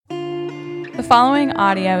The following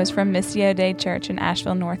audio is from Missio Dei Church in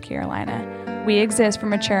Asheville, North Carolina. We exist for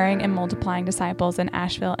maturing and multiplying disciples in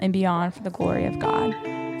Asheville and beyond for the glory of God.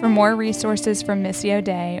 For more resources from Missio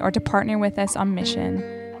Dei or to partner with us on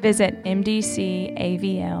mission, visit mdcavl.org.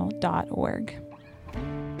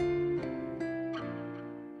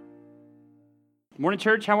 Morning,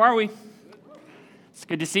 church. How are we? It's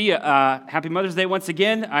good to see you. Happy Mother's Day once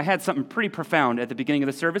again. I had something pretty profound at the beginning of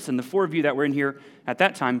the service, and the four of you that were in here at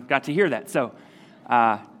that time got to hear that. So,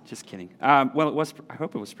 just kidding. Well, it was. I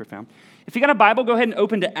hope it was profound. If you got a Bible, go ahead and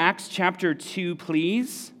open to Acts chapter 2,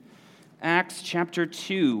 please. Acts chapter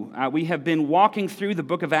 2. We have been walking through the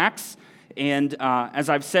book of Acts, and as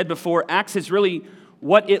I've said before, Acts is really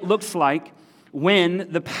what it looks like when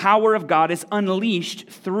the power of God is unleashed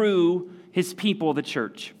through His people, the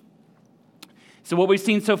church. So what we've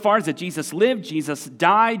seen so far is that Jesus lived, Jesus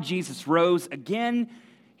died, Jesus rose again.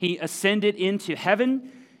 He ascended into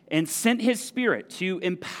heaven and sent His Spirit to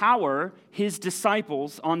empower His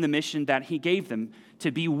disciples on the mission that He gave them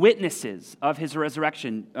to be witnesses of His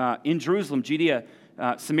resurrection in Jerusalem, Judea,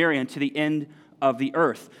 Samaria, and to the end of the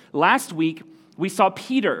earth. Last week, we saw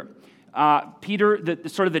Peter, the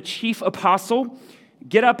sort of the chief apostle,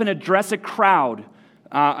 get up and address a crowd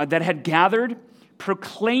that had gathered,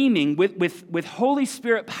 proclaiming with Holy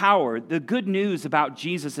Spirit power the good news about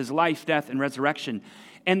Jesus' life, death, and resurrection.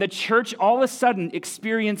 And the church all of a sudden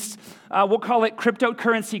experienced, we'll call it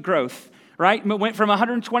cryptocurrency growth, right? It went from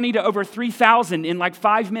 120 to over 3,000 in like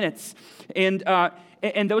 5 minutes. And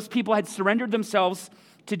those people had surrendered themselves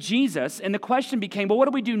to Jesus. And the question became, well, what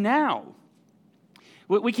do we do now?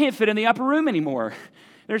 We can't fit in the upper room anymore.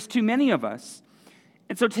 There's too many of us.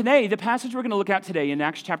 And so today, the passage we're going to look at today in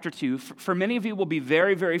Acts chapter 2, for many of you will be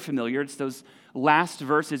very, very familiar. It's those last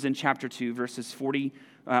verses in chapter 2, verses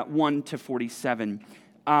 41 to 47.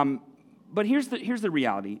 But here's the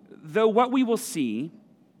reality. Though what we will see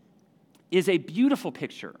is a beautiful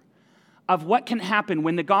picture of what can happen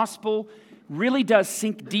when the gospel really does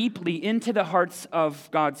sink deeply into the hearts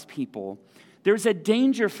of God's people, there's a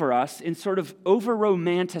danger for us in sort of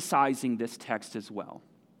over-romanticizing this text as well.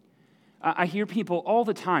 I hear people all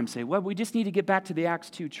the time say, well, we just need to get back to the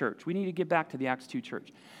Acts 2 church. We need to get back to the Acts 2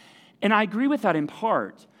 church. And I agree with that in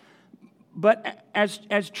part. But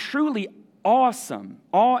as truly awesome,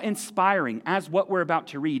 awe-inspiring as what we're about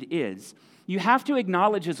to read is, you have to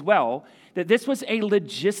acknowledge as well that this was a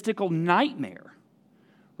logistical nightmare,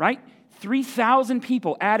 right? 3,000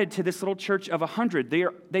 people added to this little church of 100.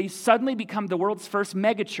 They suddenly become the world's first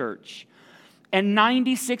megachurch. And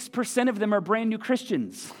 96% of them are brand new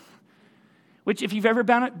Christians. Which, if you've ever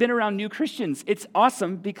been around new Christians, it's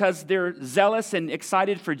awesome because they're zealous and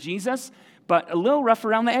excited for Jesus, but a little rough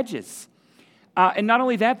around the edges. And not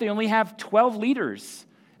only that, they only have 12 leaders,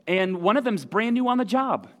 and one of them's brand new on the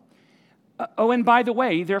job. And by the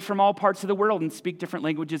way, they're from all parts of the world and speak different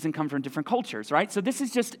languages and come from different cultures, right? So this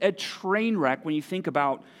is just a train wreck when you think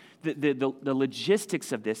about the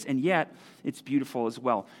logistics of this, and yet it's beautiful as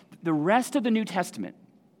well. The rest of the New Testament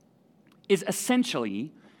is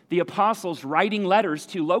essentially the apostles writing letters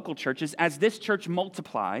to local churches as this church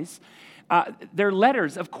multiplies. They're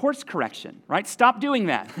letters of course correction, right? Stop doing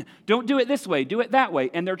that. Don't do it this way, do it that way.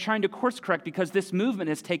 And they're trying to course correct because this movement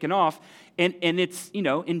has taken off and it's,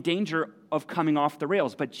 in danger of coming off the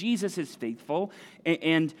rails. But Jesus is faithful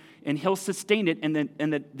and He'll sustain it,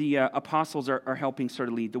 and the apostles are helping sort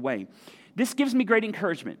of lead the way. This gives me great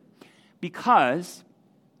encouragement because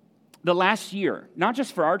the last year, not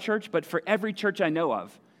just for our church, but for every church I know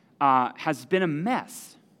of, has been a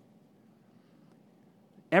mess.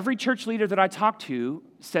 Every church leader that I talk to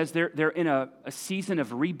says they're in a season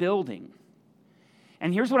of rebuilding.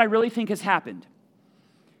 And here's what I really think has happened.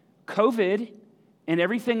 COVID and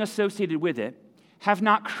everything associated with it have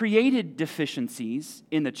not created deficiencies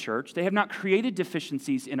in the church. They have not created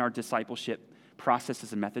deficiencies in our discipleship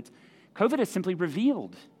processes and methods. COVID has simply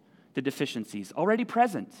revealed the deficiencies already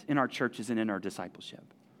present in our churches and in our discipleship.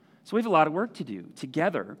 So we have a lot of work to do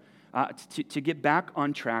together to get back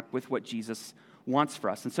on track with what Jesus wants for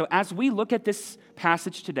us. And so as we look at this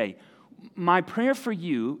passage today, my prayer for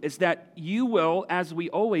you is that you will, as we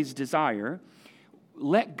always desire,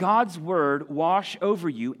 let God's word wash over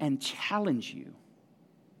you and challenge you.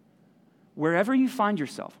 Wherever you find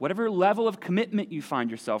yourself, whatever level of commitment you find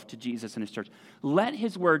yourself to Jesus and His church, let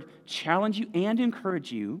His word challenge you and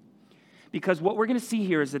encourage you, because what we're going to see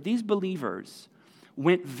here is that these believers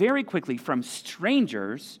went very quickly from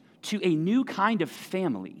strangers to a new kind of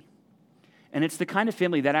family. And it's the kind of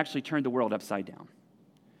family that actually turned the world upside down.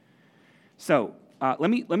 So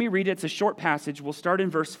let me read it. It's a short passage. We'll start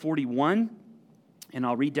in verse 41, and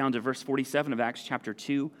I'll read down to verse 47 of Acts chapter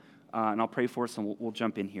 2. and I'll pray for us, and we'll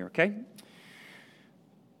jump in here, okay?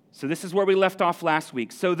 So this is where we left off last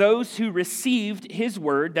week. So those who received his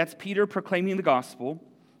word, that's Peter proclaiming the gospel,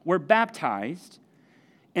 were baptized,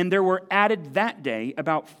 and there were added that day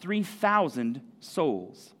about 3,000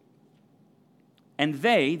 souls. And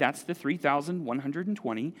they, that's the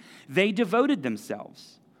 3,120, they devoted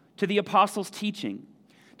themselves to the apostles' teaching,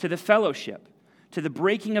 to the fellowship, to the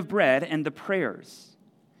breaking of bread and the prayers.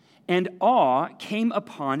 And awe came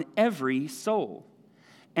upon every soul.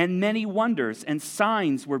 And many wonders and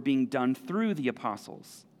signs were being done through the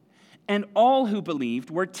apostles. And all who believed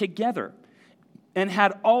were together and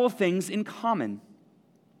had all things in common.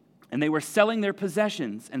 And they were selling their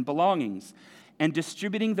possessions and belongings and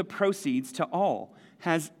distributing the proceeds to all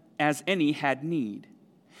as any had need.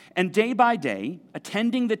 And day by day,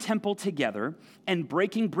 attending the temple together and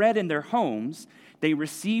breaking bread in their homes, they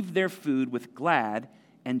received their food with glad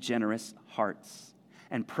and generous hearts.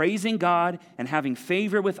 And praising God and having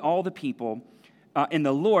favor with all the people, and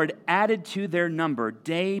the Lord added to their number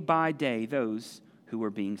day by day those who were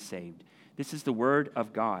being saved. This is the word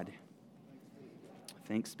of God.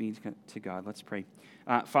 Thanks be to God. Let's pray.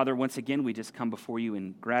 Father, once again, we just come before you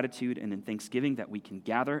in gratitude and in thanksgiving that we can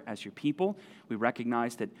gather as your people. We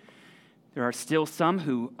recognize that there are still some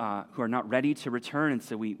who are not ready to return, and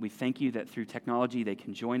so we thank you that through technology they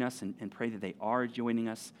can join us and pray that they are joining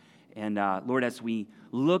us. And Lord, as we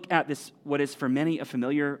look at this, what is for many a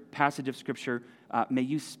familiar passage of Scripture, may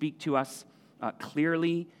you speak to us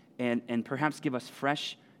clearly and perhaps give us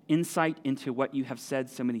fresh insight into what you have said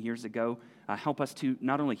so many years ago. Help us to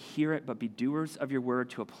not only hear it, but be doers of your word,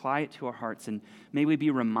 to apply it to our hearts. And may we be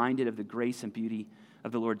reminded of the grace and beauty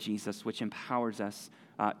of the Lord Jesus, which empowers us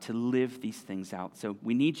to live these things out. So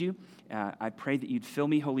we need you. I pray that you'd fill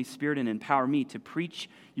me, Holy Spirit, and empower me to preach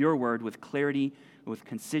your word with clarity, with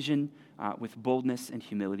concision, with boldness and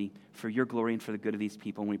humility for your glory and for the good of these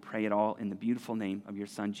people. And we pray it all in the beautiful name of your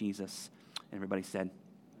Son, Jesus. And everybody said,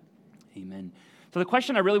 amen. So the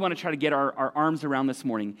question I really want to try to get our arms around this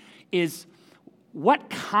morning is, what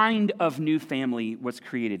kind of new family was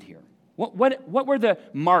created here? What were the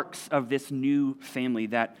marks of this new family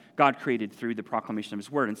that God created through the proclamation of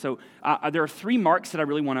his word? And so there are three marks that I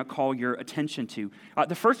really want to call your attention to.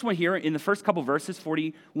 The first one here in the first couple verses,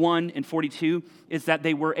 41 and 42, is that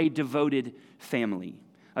they were a devoted family.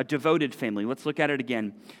 A devoted family. Let's look at it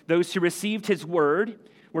again. Those who received his word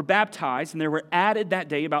were baptized, and there were added that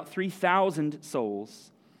day about 3,000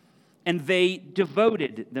 souls. And they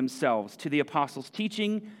devoted themselves to the apostles'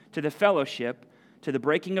 teaching, to the fellowship, to the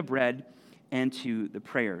breaking of bread, and to the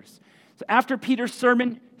prayers. So after Peter's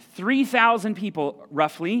sermon, 3,000 people,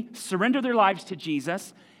 roughly, surrender their lives to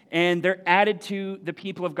Jesus, and they're added to the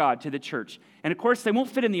people of God, to the church. And of course, they won't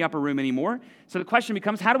fit in the upper room anymore. So the question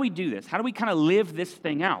becomes, how do we do this? How do we kind of live this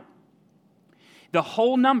thing out? The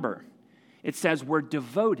whole number, it says, we're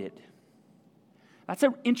devoted. That's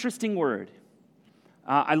an interesting word.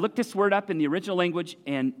 I looked this word up in the original language,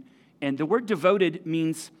 and the word devoted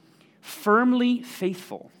means firmly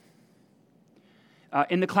faithful.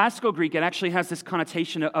 In the classical Greek, it actually has this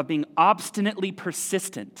connotation of being obstinately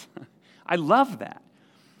persistent. I love that.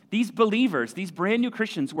 These believers, these brand new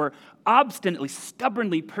Christians, were obstinately,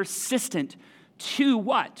 stubbornly persistent to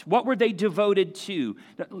what? What were they devoted to?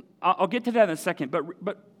 I'll get to that in a second,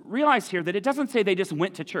 but realize here that it doesn't say they just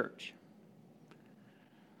went to church.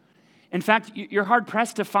 In fact, you're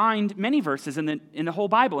hard-pressed to find many verses in the whole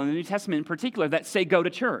Bible, in the New Testament in particular, that say go to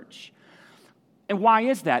church. And why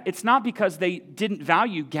is that? It's not because they didn't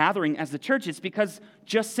value gathering as the church. It's because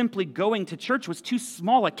just simply going to church was too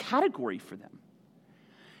small a category for them.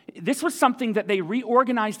 This was something that they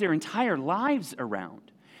reorganized their entire lives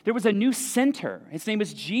around. There was a new center. His name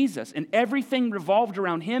is Jesus, and everything revolved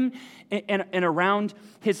around him and around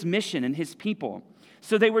his mission and his people.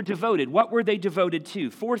 So they were devoted. What were they devoted to?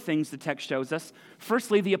 4 things the text shows us.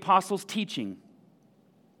 Firstly, the apostles' teaching.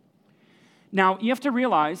 Now, you have to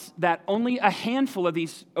realize that only a handful of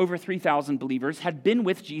these over 3,000 believers had been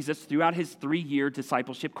with Jesus throughout his 3-year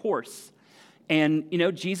discipleship course. And,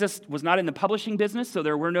 Jesus was not in the publishing business, so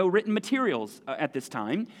there were no written materials at this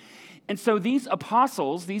time. And so these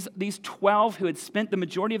apostles, these 12 who had spent the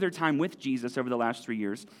majority of their time with Jesus over the last 3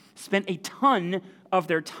 years, spent a ton of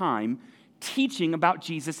their time teaching about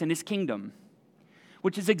Jesus and his kingdom,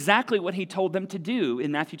 which is exactly what he told them to do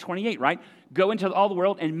in Matthew 28, right? Go into all the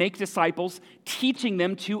world and make disciples, teaching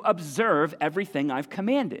them to observe everything I've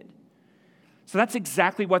commanded. So that's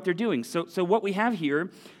exactly what they're doing. So what we have here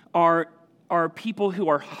are people who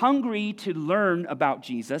are hungry to learn about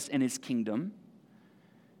Jesus and his kingdom,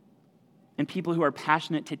 and people who are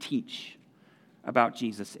passionate to teach about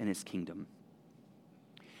Jesus and his kingdom.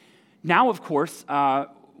 Now, of course,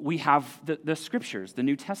 we have the scriptures, the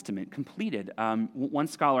New Testament, completed. One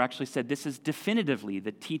scholar actually said this is definitively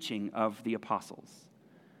the teaching of the apostles.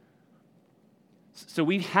 So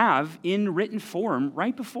we have in written form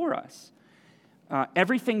right before us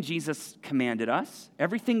everything Jesus commanded us,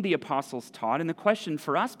 everything the apostles taught, and the question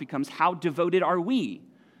for us becomes, how devoted are we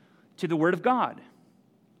to the Word of God,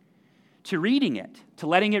 to reading it, to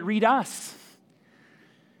letting it read us,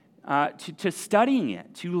 to studying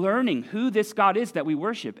it, to learning who this God is that we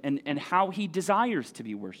worship and how He desires to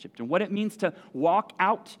be worshiped and what it means to walk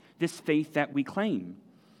out this faith that we claim.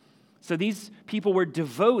 So these people were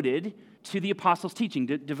devoted to the apostles' teaching,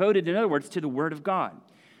 devoted, in other words, to the Word of God.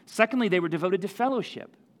 Secondly, they were devoted to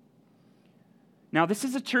fellowship. Now, this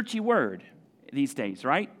is a churchy word these days,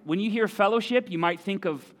 right? When you hear fellowship, you might think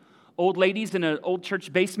of old ladies in an old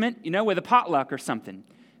church basement, with a potluck or something,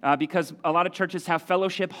 because a lot of churches have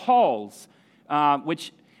fellowship halls,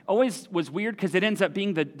 which always was weird because it ends up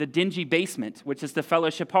being the dingy basement, which is the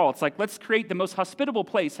fellowship hall. It's like, let's create the most hospitable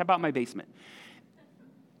place. How about my basement?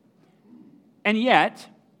 And yet,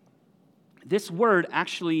 this word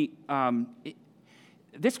actually,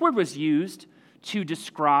 this word was used to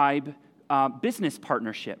describe business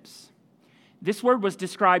partnerships. This word was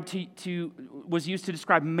was used to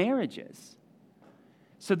describe marriages.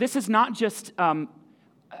 So this is not just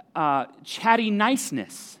chatty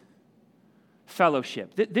niceness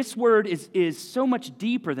fellowship. This word is so much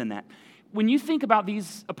deeper than that. When you think about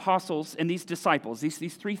these apostles and these disciples,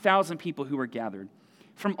 these 3,000 people who were gathered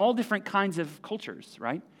from all different kinds of cultures,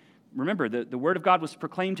 right? Remember, the word of God was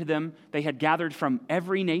proclaimed to them. They had gathered from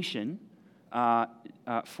every nation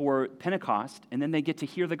for Pentecost, and then they get to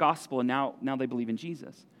hear the gospel, and now they believe in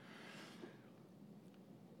Jesus.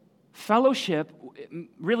 Fellowship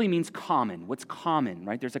really means common. What's common,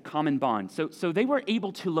 right? There's a common bond. So they were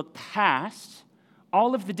able to look past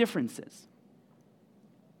all of the differences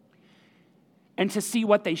and to see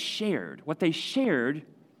what they shared. What they shared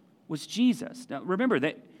was Jesus. Now, remember,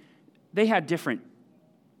 they had different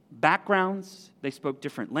backgrounds, they spoke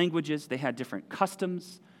different languages, they had different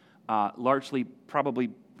customs, largely probably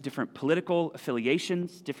different political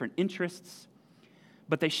affiliations, different interests,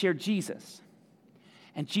 but they shared Jesus.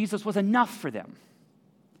 And Jesus was enough for them.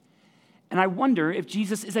 And I wonder if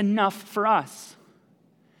Jesus is enough for us.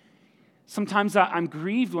 Sometimes I'm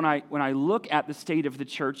grieved when I look at the state of the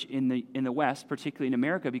church in the West, particularly in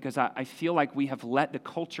America, because I feel like we have let the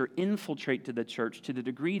culture infiltrate to the church to the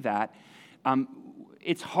degree that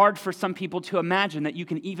it's hard for some people to imagine that you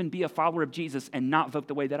can even be a follower of Jesus and not vote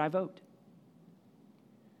the way that I vote.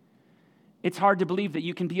 It's hard to believe that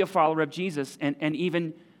you can be a follower of Jesus and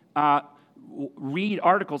even read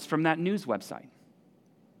articles from that news website,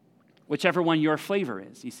 whichever one your flavor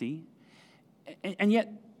is, you see. And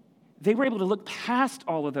yet, they were able to look past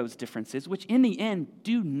all of those differences, which in the end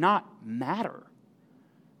do not matter.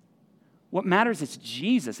 What matters is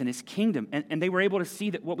Jesus and His kingdom, and they were able to see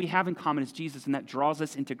that what we have in common is Jesus, and that draws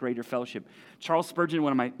us into greater fellowship. Charles Spurgeon,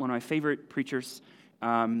 one of my favorite preachers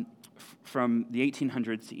from the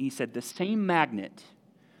 1800s, he said, "The same magnet,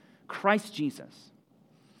 Christ Jesus,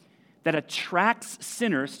 that attracts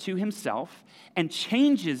sinners to Himself and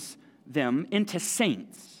changes them into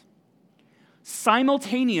saints,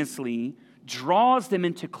 simultaneously draws them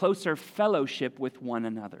into closer fellowship with one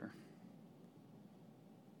another."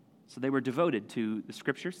 So they were devoted to the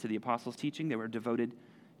scriptures, to the apostles' teaching. They were devoted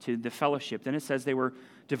to the fellowship. Then it says they were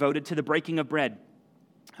devoted to the breaking of bread.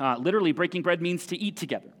 Literally, breaking bread means to eat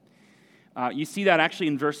together. You see that actually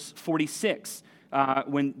in verse 46,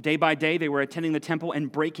 when day by day they were attending the temple and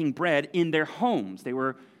breaking bread in their homes. They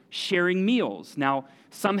were sharing meals. Now,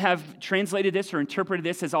 some have translated this or interpreted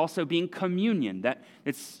this as also being communion, that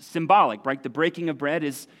it's symbolic, right? The breaking of bread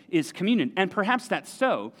is communion, and perhaps that's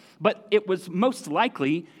so, but it was most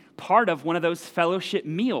likely part of one of those fellowship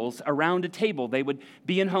meals around a table. They would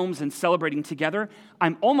be in homes and celebrating together.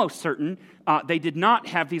 I'm almost certain they did not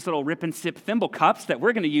have these little rip and sip thimble cups that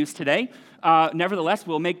we're going to use today. Nevertheless,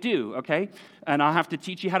 we'll make do, okay? And I'll have to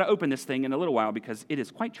teach you how to open this thing in a little while because it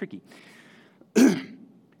is quite tricky.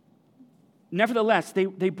 Nevertheless,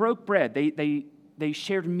 they broke bread. They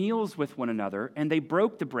shared meals with one another, and they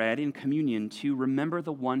broke the bread in communion to remember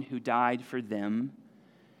the one who died for them,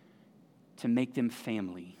 to make them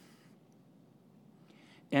family.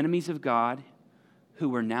 Enemies of God who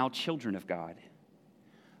were now children of God.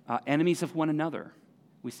 Enemies of one another.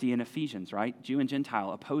 We see in Ephesians, right? Jew and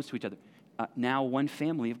Gentile opposed to each other. Now one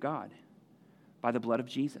family of God by the blood of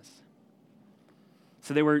Jesus.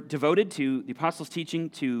 So they were devoted to the apostles' teaching,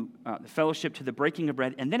 to the fellowship, to the breaking of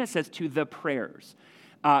bread, and then it says to the prayers.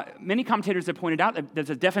 Many commentators have pointed out that there's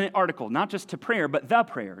a definite article, not just to prayer, but the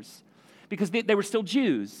prayers. because they were still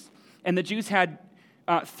Jews, and the Jews had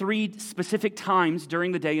 3 specific times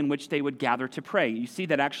during the day in which they would gather to pray. You see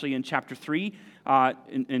that actually in chapter 3,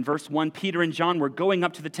 in verse 1, Peter and John were going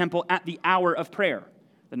up to the temple at the hour of prayer,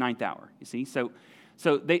 the 9th hour, you see. So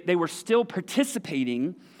they were still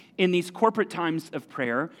participating in these corporate times of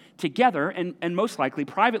prayer together, and most likely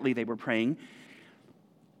privately they were praying.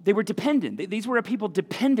 They were dependent. These were a people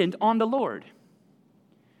dependent on the Lord,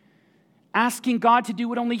 asking God to do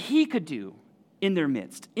what only He could do in their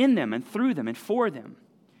midst, in them and through them and for them.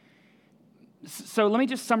 So let me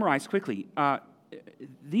just summarize quickly.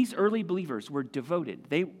 These early believers were devoted.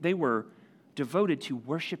 They were devoted to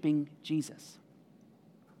worshiping Jesus.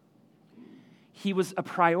 He was a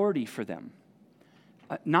priority for them,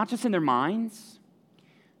 not just in their minds,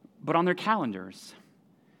 but on their calendars,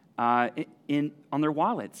 on their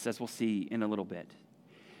wallets, as we'll see in a little bit.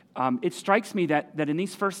 It strikes me that in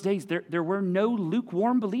these first days, there were no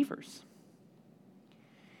lukewarm believers.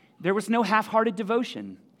 There was no half-hearted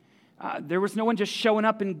devotion. There was no one just showing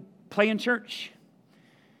up and playing church.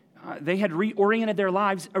 They had reoriented their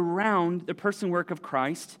lives around the person and work of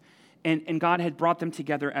Christ, and God had brought them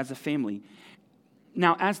together as a family.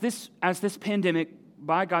 Now, as this pandemic,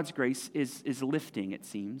 by God's grace, is lifting, it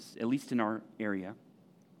seems, at least in our area,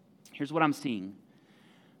 here's what I'm seeing.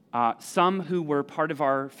 Some who were part of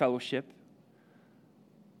our fellowship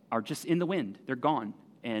are just in the wind. They're gone.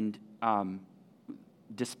 And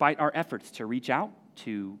despite our efforts to reach out,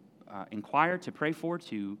 to inquire, to pray for,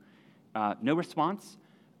 no response.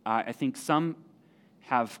 I think some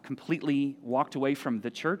have completely walked away from the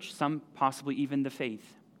church, some possibly even the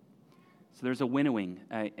faith. So there's a winnowing,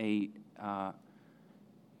 a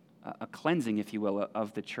cleansing, if you will,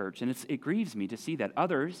 of the church. And it grieves me to see that.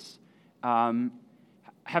 Others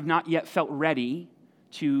have not yet felt ready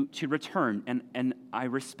to return, and I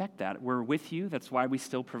respect that. We're with you. That's why we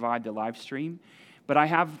still provide the live stream. But I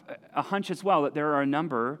have a hunch as well that there are a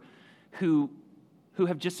number who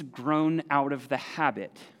have just grown out of the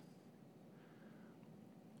habit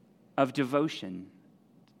of devotion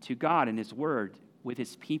to God and His Word with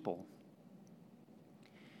His people,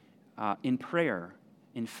 in prayer,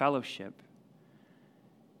 in fellowship,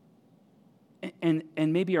 and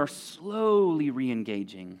maybe are slowly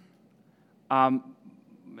re-engaging.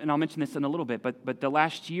 And I'll mention this in a little bit, but the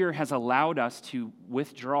last year has allowed us to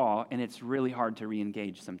withdraw, and it's really hard to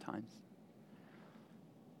re-engage sometimes.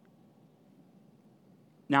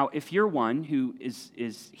 Now, if you're one who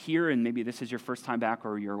is here and maybe this is your first time back,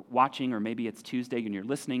 or you're watching, or maybe it's Tuesday and you're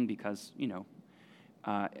listening because,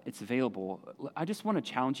 it's available, I just want to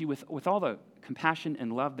challenge you with all the compassion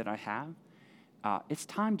and love that I have. It's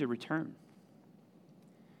time to return.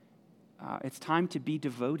 It's time to be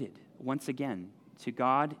devoted once again to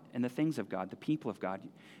God and the things of God, the people of God.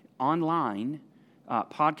 Online,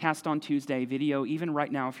 podcast on Tuesday, video, even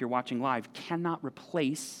right now if you're watching live, cannot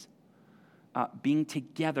replace being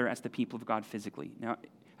together as the people of God physically. Now,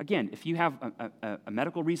 again, if you have a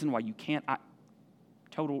medical reason why you can't,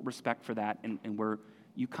 total respect for that, and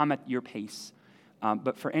you come at your pace.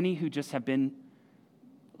 But for any who just have been,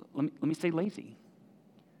 let me say lazy,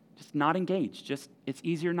 just not engaged, it's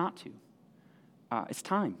easier not to. It's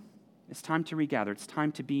time. It's time to regather. It's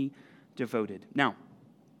time to be devoted. Now,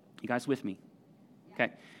 you guys with me?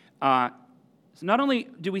 Okay. So not only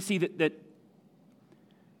do we see that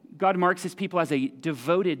God marks His people as a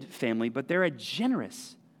devoted family, but they're a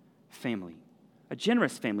generous family. A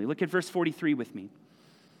generous family. Look at verse 43 with me.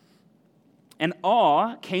 And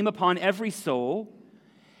awe came upon every soul,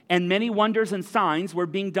 and many wonders and signs were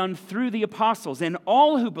being done through the apostles, and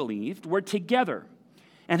all who believed were together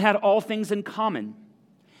and had all things in common.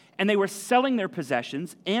 And they were selling their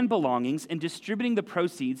possessions and belongings and distributing the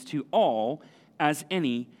proceeds to all as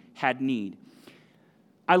any had need.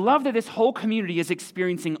 I love that this whole community is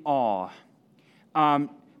experiencing awe,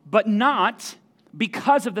 but not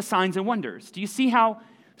because of the signs and wonders. Do you see how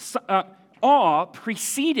awe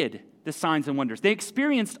preceded the signs and wonders? They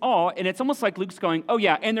experienced awe, and it's almost like Luke's going, oh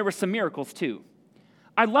yeah, and there were some miracles too.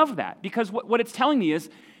 I love that, because what it's telling me is,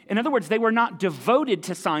 in other words, they were not devoted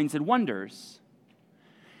to signs and wonders.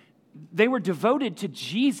 They were devoted to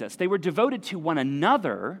Jesus. They were devoted to one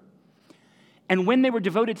another. And when they were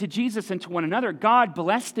devoted to Jesus and to one another, God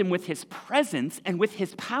blessed them with His presence and with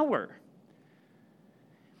His power.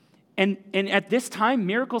 And at this time,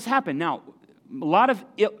 miracles happen. Now, a lot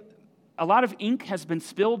of ink has been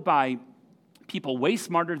spilled by people way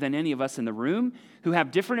smarter than any of us in the room who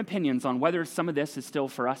have different opinions on whether some of this is still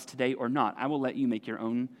for us today or not. I will let you make your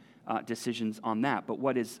own decisions on that. But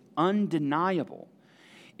what is undeniable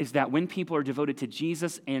is that when people are devoted to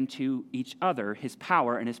Jesus and to each other, His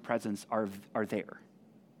power and His presence are there.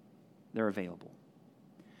 they're available.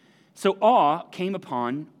 So awe came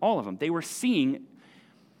upon all of them. They were seeing.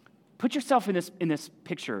 Put yourself in this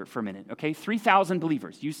picture for a minute, okay? 3,000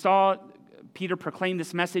 believers. You saw Peter proclaim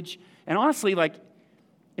this message, and honestly,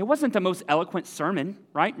 it wasn't the most eloquent sermon,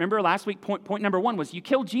 right? Remember last week, point number 1 was you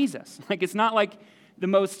killed Jesus. It's not like the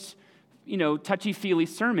most, touchy-feely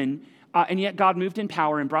sermon, and yet God moved in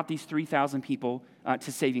power and brought these 3,000 people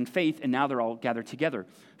to saving faith, and now they're all gathered together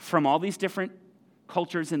from all these different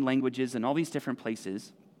cultures and languages and all these different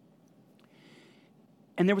places.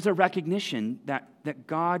 And there was a recognition that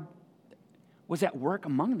God was at work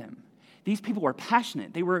among them. These people were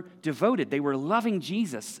passionate. They were devoted. They were loving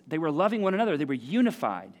Jesus. They were loving one another. They were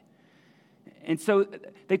unified. And so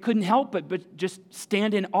they couldn't help but just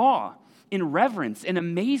stand in awe, in reverence, in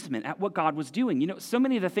amazement at what God was doing. So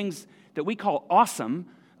many of the things that we call awesome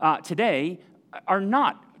today are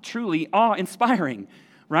not truly awe-inspiring,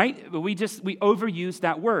 right? We overuse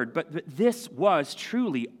that word, but this was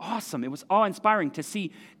truly awesome. It was awe-inspiring to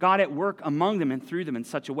see God at work among them and through them in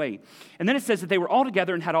such a way. And then it says that they were all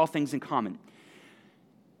together and had all things in common.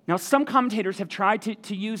 Now, some commentators have tried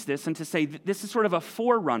to use this and to say that this is sort of a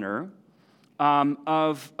forerunner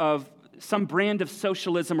of some brand of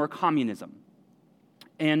socialism or communism.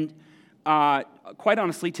 And quite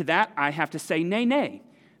honestly, to that, I have to say, nay.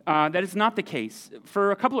 That is not the case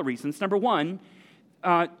for a couple of reasons. Number one,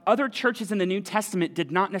 other churches in the New Testament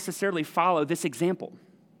did not necessarily follow this example.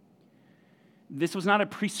 This was not a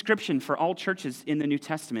prescription for all churches in the New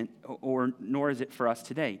Testament, nor is it for us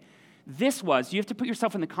today. You have to put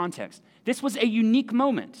yourself in the context. This was a unique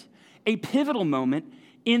moment, a pivotal moment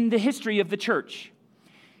in the history of the church.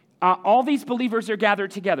 All these believers are gathered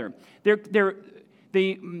together.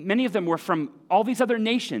 Many of them were from all these other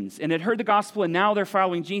nations and had heard the gospel, and now they're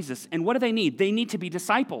following Jesus. And what do they need? They need to be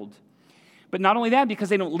discipled. But not only that, because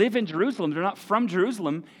they don't live in Jerusalem, they're not from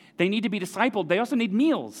Jerusalem, they need to be discipled. They also need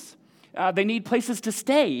meals. They need places to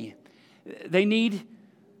stay. They need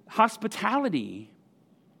hospitality.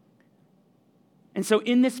 And so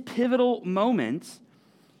in this pivotal moment,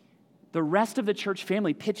 the rest of the church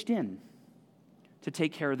family pitched in to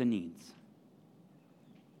take care of the needs.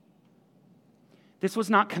 This was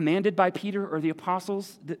not commanded by Peter or the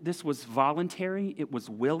apostles. This was voluntary. It was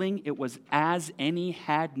willing. It was as any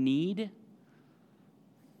had need.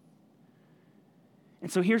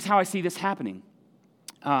 And so here's how I see this happening.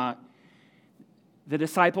 The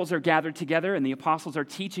disciples are gathered together, and the apostles are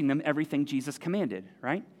teaching them everything Jesus commanded,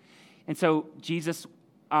 right? And so Jesus,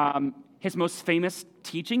 his most famous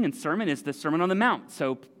teaching and sermon is the Sermon on the Mount.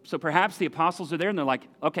 So perhaps the apostles are there, and they're like,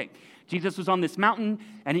 okay, Jesus was on this mountain,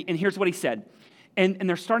 and here's what he said. And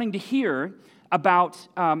they're starting to hear about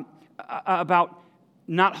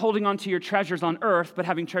not holding on to your treasures on earth, but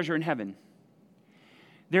having treasure in heaven.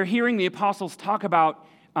 They're hearing the apostles talk about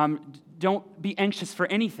don't be anxious for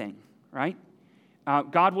anything, right?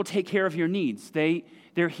 God will take care of your needs.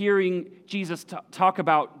 They're hearing Jesus talk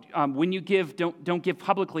about when you give, don't give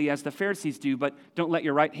publicly as the Pharisees do, but don't let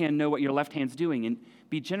your right hand know what your left hand's doing, and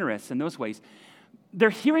be generous in those ways. They're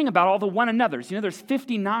hearing about all the one another's. There's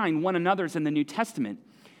 59 one another's in the New Testament,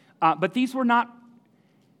 but these were not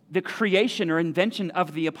the creation or invention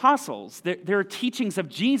of the apostles. They're teachings of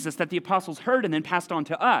Jesus that the apostles heard and then passed on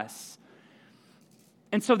to us.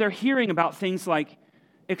 And so they're hearing about things like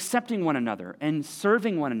accepting one another and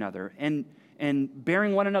serving one another and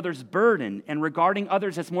bearing one another's burden and regarding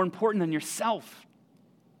others as more important than yourself.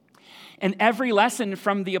 And every lesson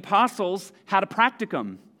from the apostles had a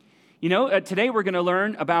practicum. Today we're going to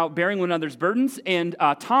learn about bearing one another's burdens, and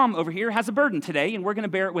Tom over here has a burden today, and we're going to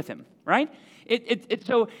bear it with him, right?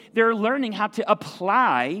 So they're learning how to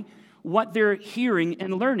apply what they're hearing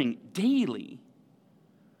and learning daily.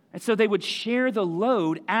 And so they would share the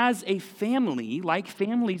load as a family, like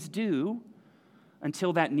families do,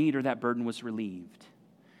 until that need or that burden was relieved.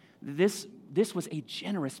 This was a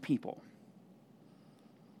generous people.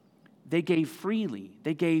 They gave freely,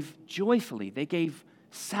 they gave joyfully, they gave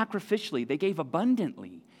sacrificially, they gave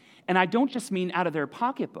abundantly. And I don't just mean out of their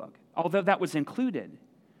pocketbook, although that was included.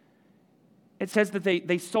 It says that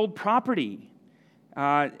they sold property.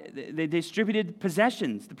 They distributed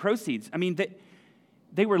possessions, the proceeds. I mean,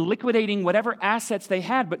 they were liquidating whatever assets they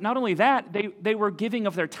had, but not only that, they were giving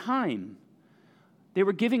of their time. They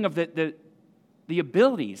were giving of the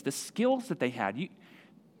abilities, the skills that they had.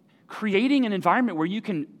 Creating an environment where you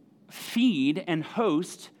can feed and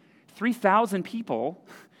host 3,000 people,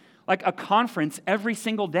 like a conference every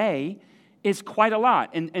single day, is quite a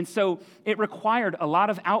lot. And so it required a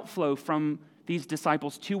lot of outflow from these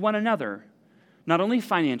disciples to one another, not only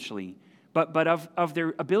financially, but of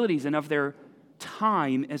their abilities and of their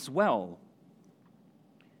time as well.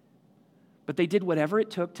 but they did whatever it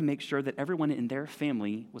took to make sure that everyone in their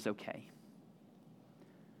family was okay.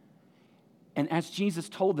 And as Jesus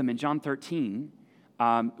told them in John 13,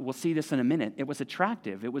 we'll see this in a minute, it was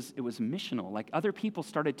attractive, it was missional. Like other people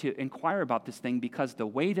started to inquire about this thing because the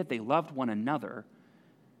way that they loved one another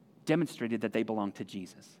demonstrated that they belonged to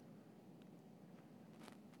Jesus.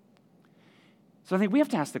 So I think we have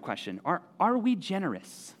to ask the question, are we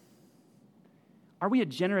generous? Are we a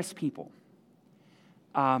generous people?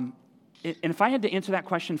 And if I had to answer that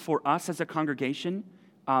question for us as a congregation,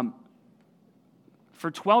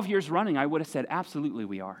 for 12 years running, I would have said, absolutely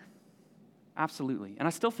we are. Absolutely. And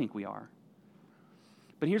I still think we are.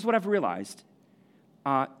 But here's what I've realized.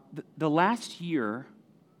 The last year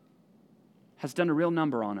has done a real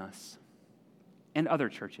number on us and other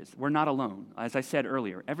churches. We're not alone. As I said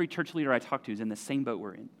earlier, every church leader I talk to is in the same boat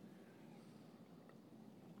we're in.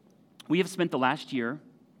 We have spent the last year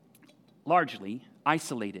largely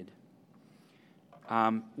isolated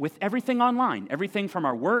with everything online, everything from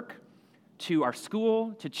our work to our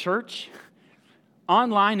school to church,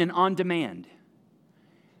 online and on demand.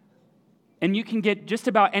 And you can get just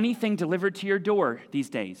about anything delivered to your door these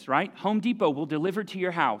days, right? Home Depot will deliver to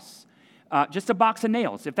your house just a box of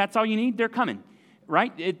nails. If that's all you need, they're coming,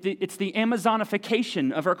 right? It's the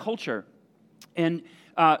Amazonification of our culture. And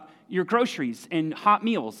your groceries and hot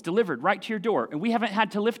meals delivered right to your door. And we haven't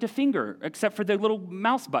had to lift a finger except for the little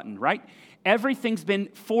mouse button, right? Everything's been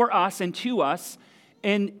for us and to us.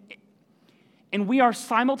 And we are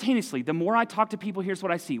simultaneously, the more I talk to people, here's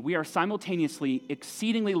what I see. We are simultaneously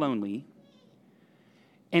exceedingly lonely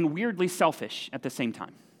and weirdly selfish at the same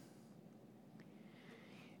time.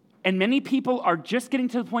 And many people are just getting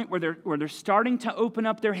to the point where they're starting to open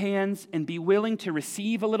up their hands and be willing to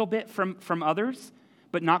receive a little bit from others,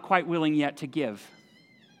 but not quite willing yet to give.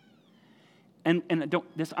 And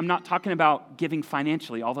I'm not talking about giving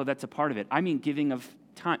financially, although that's a part of it. I mean giving of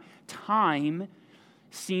time. Time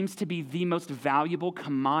seems to be the most valuable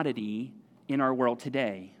commodity in our world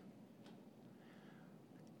today.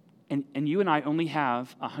 And you and I only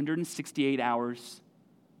have 168 hours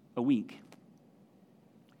a week.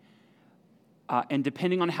 And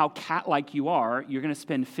depending on how cat-like you are, you're going to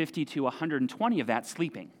spend 50 to 120 of that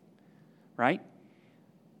sleeping, right?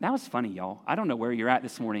 That was funny, y'all. I don't know where you're at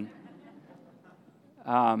this morning.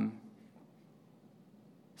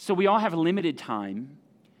 So we all have limited time,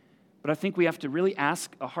 but I think we have to really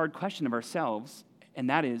ask a hard question of ourselves, and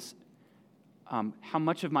that is, how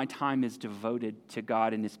much of my time is devoted to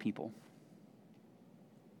God and His people?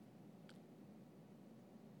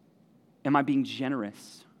 Am I being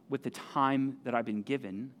generous with the time that I've been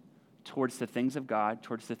given towards the things of God,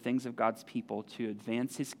 towards the things of God's people, to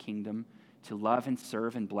advance His kingdom, to love and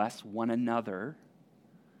serve and bless one another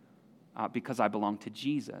because I belong to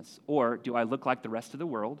Jesus? Or do I look like the rest of the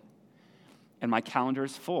world and my calendar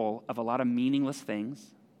is full of a lot of meaningless things?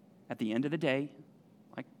 At the end of the day,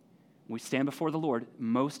 like when we stand before the Lord,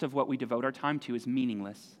 most of what we devote our time to is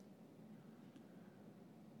meaningless.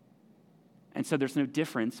 And so there's no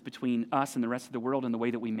difference between us and the rest of the world in the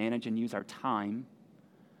way that we manage and use our time.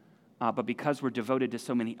 But because we're devoted to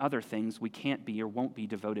so many other things, we can't be or won't be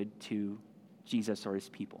devoted to Jesus or His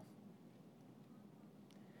people.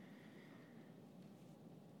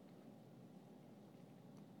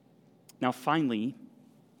 Now, finally,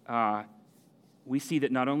 we see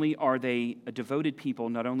that not only are they a devoted people,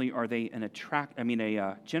 not only are they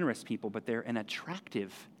a generous people, but they're an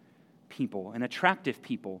attractive people.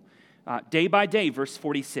 Day by day, verse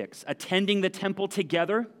 46, attending the temple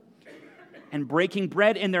together and breaking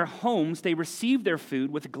bread in their homes, they received their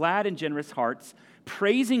food with glad and generous hearts,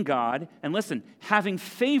 praising God, and listen, having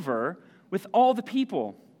favor with all the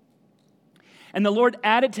people. And the Lord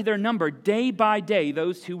added to their number day by day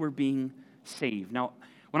those who were being saved. Now,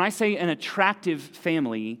 when I say an attractive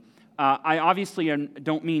family, I obviously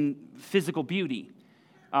don't mean physical beauty.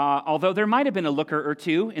 Although there might have been a looker or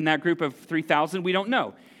two in that group of 3,000, we don't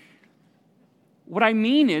know. What I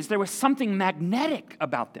mean is there was something magnetic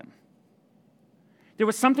about them. There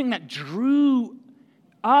was something that drew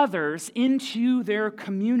others into their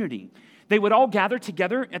community. They would all gather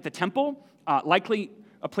together at the temple, likely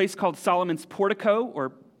a place called Solomon's Portico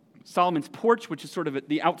or Solomon's Porch, which is sort of at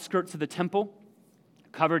the outskirts of the temple,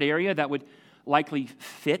 covered area that would likely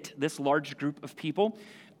fit this large group of people.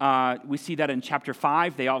 We see that in chapter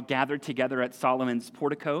 5. They all gathered together at Solomon's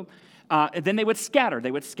Portico. Then they would scatter.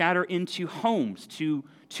 They would scatter into homes to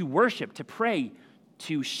worship, to pray,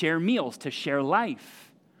 to share meals, to share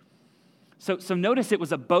life. So notice it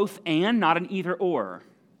was a both and, not an either or.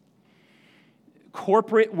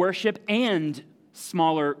 Corporate worship and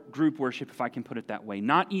smaller group worship, if I can put it that way.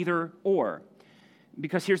 Not either or.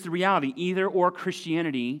 Because here's the reality. Either or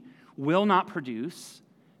Christianity will not produce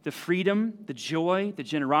the freedom, the joy, the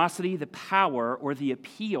generosity, the power, or the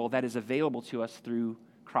appeal that is available to us through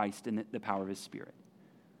Christ and the power of his Spirit.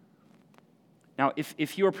 Now,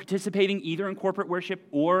 if you are participating either in corporate worship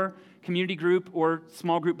or community group or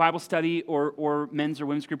small group Bible study or men's or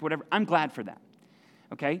women's group, whatever, I'm glad for that,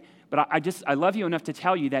 okay? But I love you enough to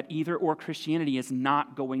tell you that either or Christianity is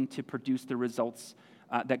not going to produce the results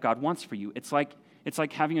that God wants for you. It's like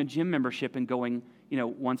having a gym membership and going,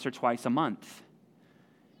 once or twice a month,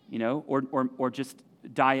 or just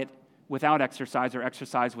diet without exercise or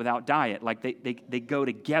exercise without diet. Like they go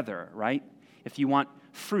together, right? If you want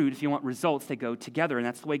fruit, if you want results, they go together, and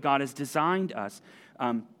that's the way God has designed us.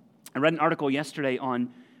 I read an article yesterday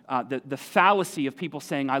on the fallacy of people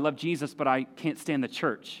saying, I love Jesus, but I can't stand the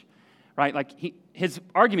church, right? Like his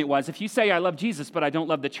argument was, if you say I love Jesus, but I don't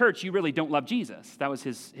love the church, you really don't love Jesus. That was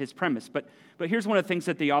his premise. But here's one of the things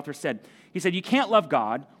that the author said. He said, you can't love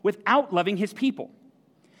God without loving his people.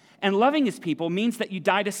 And loving his people means that you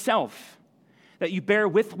die to self, that you bear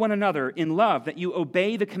with one another in love, that you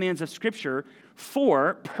obey the commands of Scripture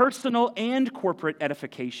for personal and corporate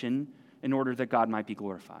edification in order that God might be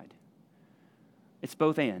glorified. It's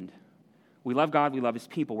both and. We love God, we love his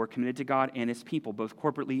people. We're committed to God and his people, both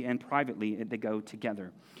corporately and privately. They go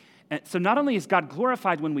together. And so not only is God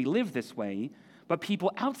glorified when we live this way, but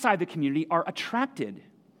people outside the community are attracted.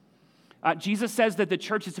 Jesus says that the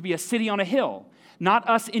church is to be a city on a hill. Not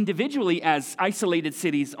us individually as isolated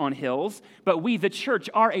cities on hills, but we, the church,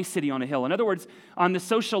 are a city on a hill. In other words, on the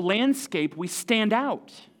social landscape, we stand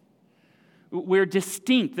out. We're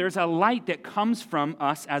distinct. There's a light that comes from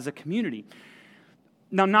us as a community.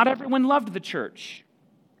 Now, not everyone loved the church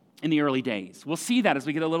in the early days. We'll see that as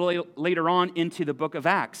we get a little later on into the book of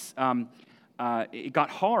Acts. It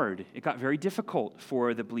got hard. It got very difficult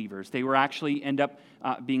for the believers. They were actually end up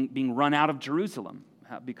being run out of Jerusalem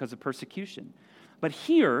because of persecution. But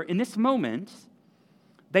here, in this moment,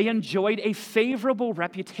 they enjoyed a favorable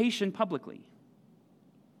reputation publicly.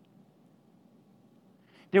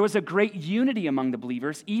 There was a great unity among the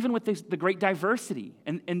believers, even with the great diversity.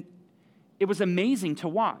 And it was amazing to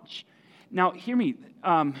watch. Now, hear me.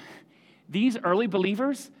 These early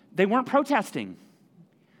believers, they weren't protesting.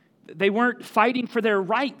 They weren't fighting for their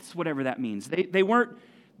rights, whatever that means. There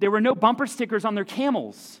were no bumper stickers on their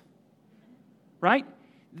camels, right?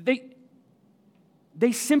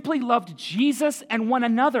 They simply loved Jesus and one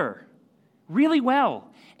another really well.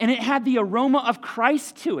 And it had the aroma of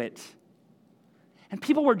Christ to it. And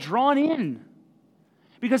people were drawn in.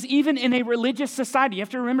 Because even in a religious society, you have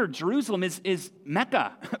to remember, Jerusalem is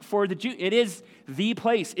Mecca for the Jew. It is the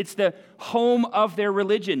place. It's the home of their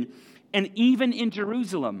religion. And even in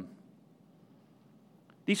Jerusalem,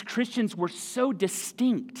 these Christians were so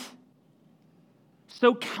distinct,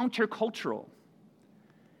 so countercultural,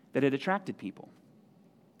 that it attracted people.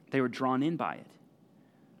 They were drawn in by it.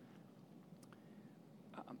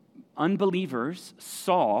 Unbelievers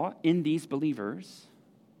saw in these believers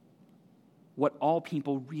what all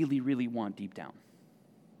people really, really want deep down.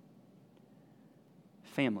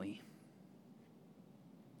 Family.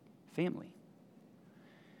 Family.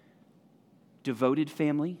 Devoted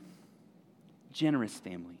family. Generous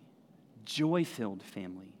family. Joy-filled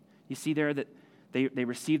family. You see there that they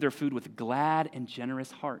receive their food with glad and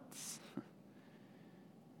generous hearts.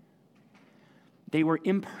 They were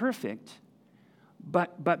imperfect,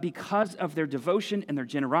 but because of their devotion and their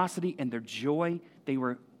generosity and their joy, they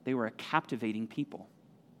were a captivating people.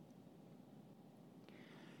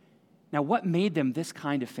 Now, what made them this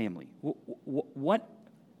kind of family? What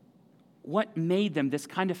made them this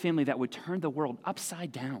kind of family that would turn the world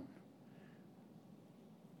upside down?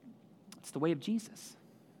 It's the way of Jesus.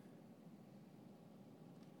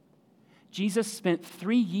 Jesus spent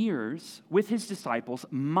 3 years with his disciples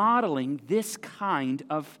modeling this kind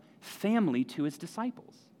of family to his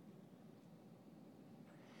disciples.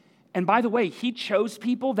 And by the way, he chose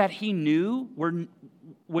people that he knew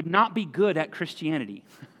would not be good at Christianity.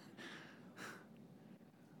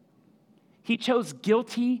 He chose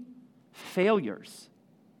guilty failures,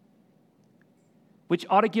 which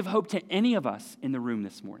ought to give hope to any of us in the room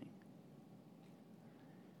this morning.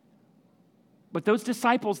 But those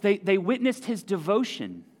disciples, they witnessed his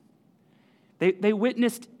devotion. They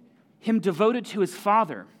witnessed him devoted to his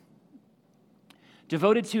Father,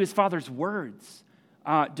 devoted to his Father's words,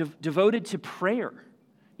 devoted to prayer.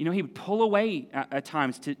 You know, he would pull away at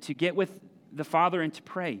times to get with the Father and to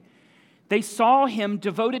pray. They saw him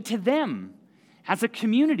devoted to them as a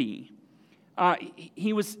community.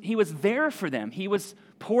 He was there for them. He was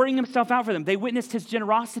pouring himself out for them. They witnessed his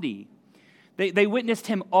generosity. They witnessed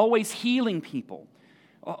him always healing people,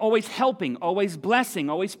 always helping, always blessing,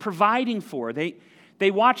 always providing for. They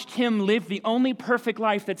watched him live the only perfect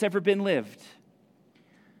life that's ever been lived.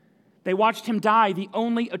 They watched him die the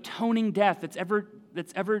only atoning death that's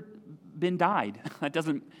ever been died. That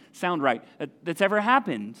doesn't sound right. That's ever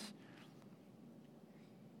happened.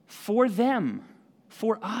 For them,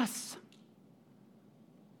 for us.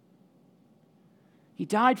 He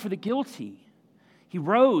died for the guilty. He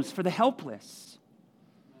rose for the helpless.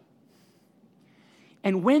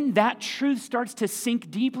 And when that truth starts to sink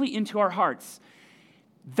deeply into our hearts,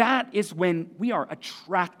 that is when we are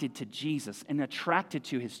attracted to Jesus and attracted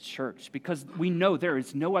to his church, because we know there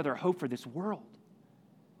is no other hope for this world.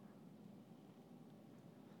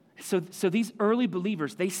 So these early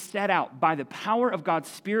believers, they set out by the power of God's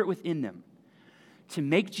Spirit within them to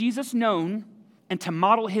make Jesus known and to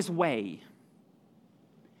model his way.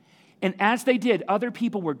 And as they did, other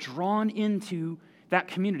people were drawn into that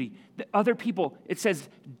community. The other people, it says,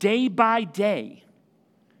 day by day.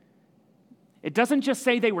 It doesn't just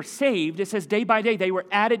say they were saved. It says day by day they were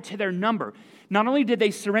added to their number. Not only did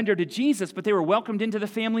they surrender to Jesus, but they were welcomed into the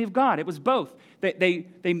family of God. It was both. They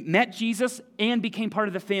met Jesus and became part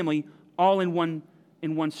of the family all in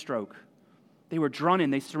one stroke. They were drawn in.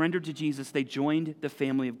 They surrendered to Jesus. They joined the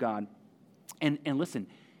family of God. And listen,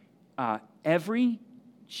 every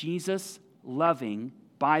Jesus-loving,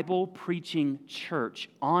 Bible-preaching church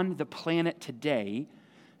on the planet today,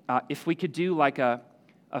 if we could do like a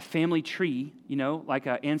family tree, like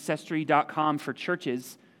Ancestry.com for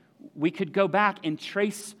churches, we could go back and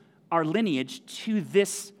trace our lineage to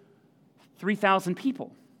this 3,000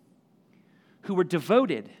 people who were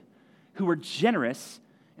devoted, who were generous,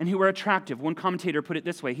 and who were attractive. One commentator put it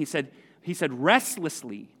this way. He said,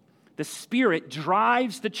 restlessly, the Spirit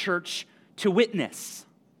drives the church to witness.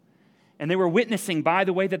 And they were witnessing by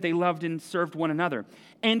the way that they loved and served one another.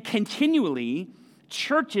 And continually,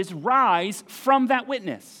 churches rise from that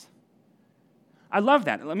witness. I love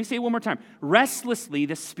that. Let me say it one more time. Restlessly,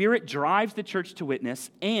 the Spirit drives the church to witness,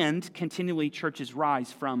 and continually churches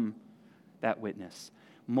rise from that witness.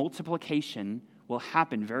 Multiplication will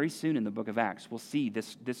happen very soon in the book of Acts. We'll see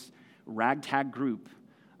this ragtag group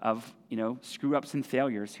of screw-ups and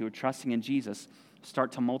failures who are trusting in Jesus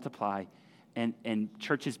start to multiply, and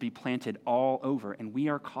churches be planted all over. And we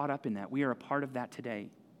are caught up in that. We are a part of that today.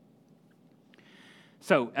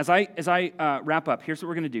 So as I wrap up, here's what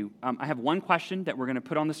we're going to do. I have one question that we're going to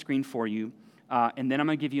put on the screen for you, and then I'm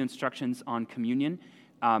going to give you instructions on communion.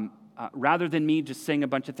 Rather than me just saying a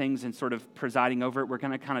bunch of things and sort of presiding over it, we're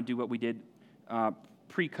going to kind of do what we did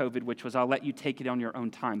pre-COVID, which was I'll let you take it on your own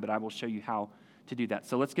time, but I will show you how to do that.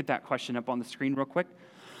 So let's get that question up on the screen real quick.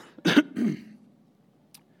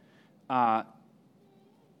 All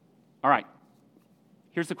right.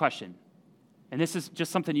 Here's the question. And this is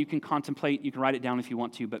just something you can contemplate. You can write it down if you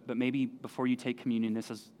want to, but maybe before you take communion, this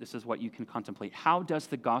is what you can contemplate. How does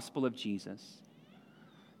the gospel of Jesus,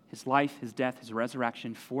 his life, his death, his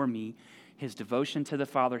resurrection for me, his devotion to the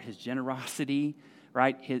Father, his generosity,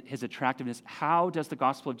 right, his attractiveness, how does the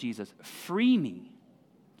gospel of Jesus free me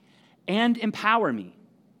and empower me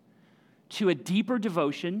to a deeper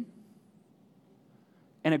devotion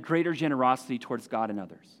and a greater generosity towards God and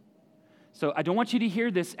others? So I don't want you to hear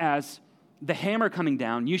this as the hammer coming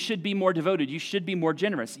down. You should be more devoted. You should be more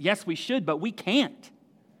generous. Yes, we should, but we can't.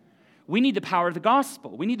 We need the power of the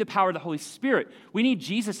gospel. We need the power of the Holy Spirit. We need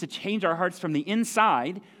Jesus to change our hearts from the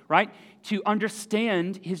inside, right, to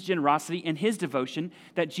understand his generosity and his devotion,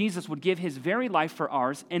 that Jesus would give his very life for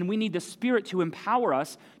ours, and we need the Spirit to empower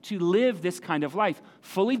us to live this kind of life,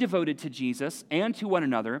 fully devoted to Jesus and to one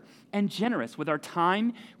another, and generous with our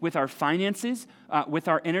time, with our finances, with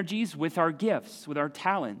our energies, with our gifts, with our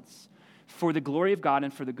talents, for the glory of God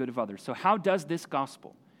and for the good of others. So how does this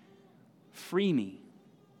gospel free me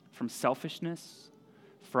from selfishness,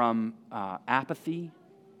 from apathy?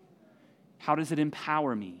 How does it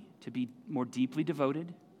empower me to be more deeply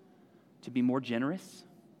devoted, to be more generous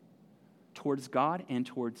towards God and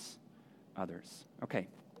towards others? Okay,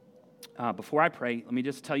 before I pray, let me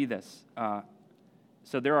just tell you this.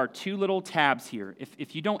 So there are two little tabs here.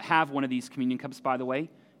 If you don't have one of these communion cups, by the way,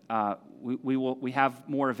 we have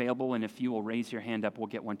more available, and if you will raise your hand up, we'll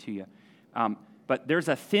get one to you. But there's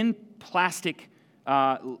a thin plastic,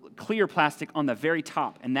 clear plastic on the very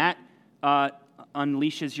top, and that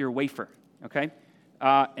unleashes your wafer, okay?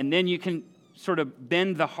 And then you can sort of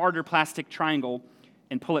bend the harder plastic triangle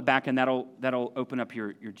and pull it back, and that'll open up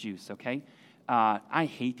your juice, okay? I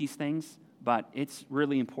hate these things, but it's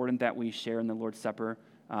really important that we share in the Lord's Supper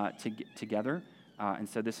together. And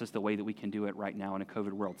so this is the way that we can do it right now in a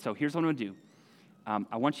COVID world. So here's what I'm going to do.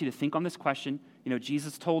 I want you to think on this question.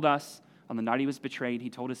 Jesus told us on the night he was betrayed, he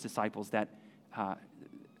told his disciples that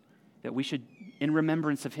we should, in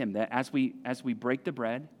remembrance of him, that as we break the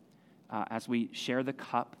bread, as we share the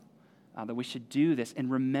cup, that we should do this in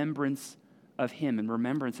remembrance of him, in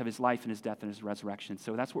remembrance of his life and his death and his resurrection.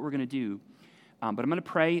 So that's what we're going to do. But I'm going to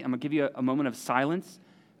pray. I'm going to give you a moment of silence,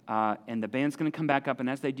 and the band's going to come back up. And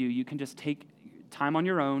as they do, you can just take time on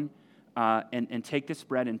your own and take this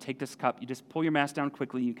bread and take this cup. You just pull your mask down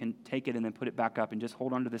quickly. You can take it and then put it back up and just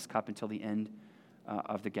hold on to this cup until the end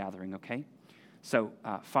of the gathering, okay? So,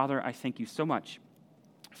 Father, I thank you so much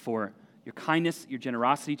for your kindness, your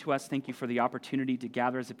generosity to us. Thank you for the opportunity to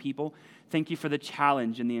gather as a people. Thank you for the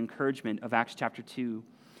challenge and the encouragement of Acts chapter 2,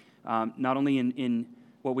 not only in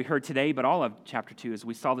what we heard today, but all of chapter 2, as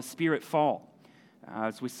we saw the Spirit fall,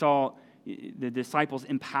 as we saw the disciples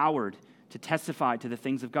empowered to testify to the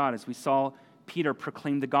things of God, as we saw Peter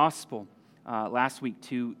proclaim the gospel last week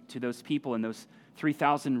to those people, and those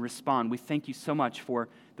 3,000 respond. We thank you so much for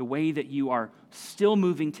the way that you are still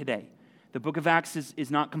moving today. The book of Acts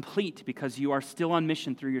is not complete because you are still on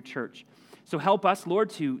mission through your church. So help us, Lord,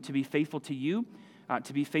 to be faithful to you,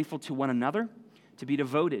 to be faithful to one another, to be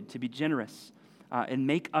devoted, to be generous, and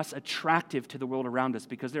make us attractive to the world around us,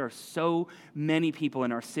 because there are so many people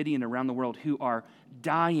in our city and around the world who are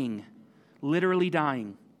dying, literally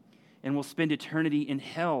dying, and will spend eternity in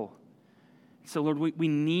hell. So, Lord, we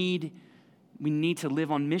need to live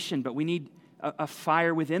on mission, but we need a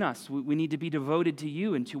fire within us. We need to be devoted to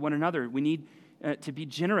you and to one another. We need to be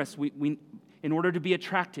generous in order to be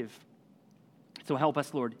attractive. So help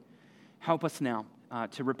us, Lord. Help us now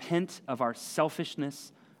to repent of our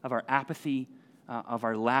selfishness, of our apathy, of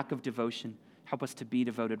our lack of devotion. Help us to be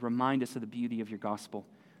devoted. Remind us of the beauty of your gospel,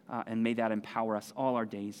 and may that empower us all our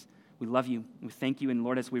days. We love you. We thank you. And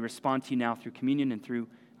Lord, as we respond to you now through communion and through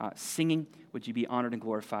singing, would you be honored and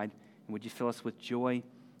glorified? And would you fill us with joy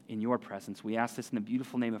in your presence? We ask this in the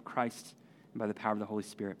beautiful name of Christ and by the power of the Holy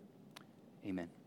Spirit. Amen.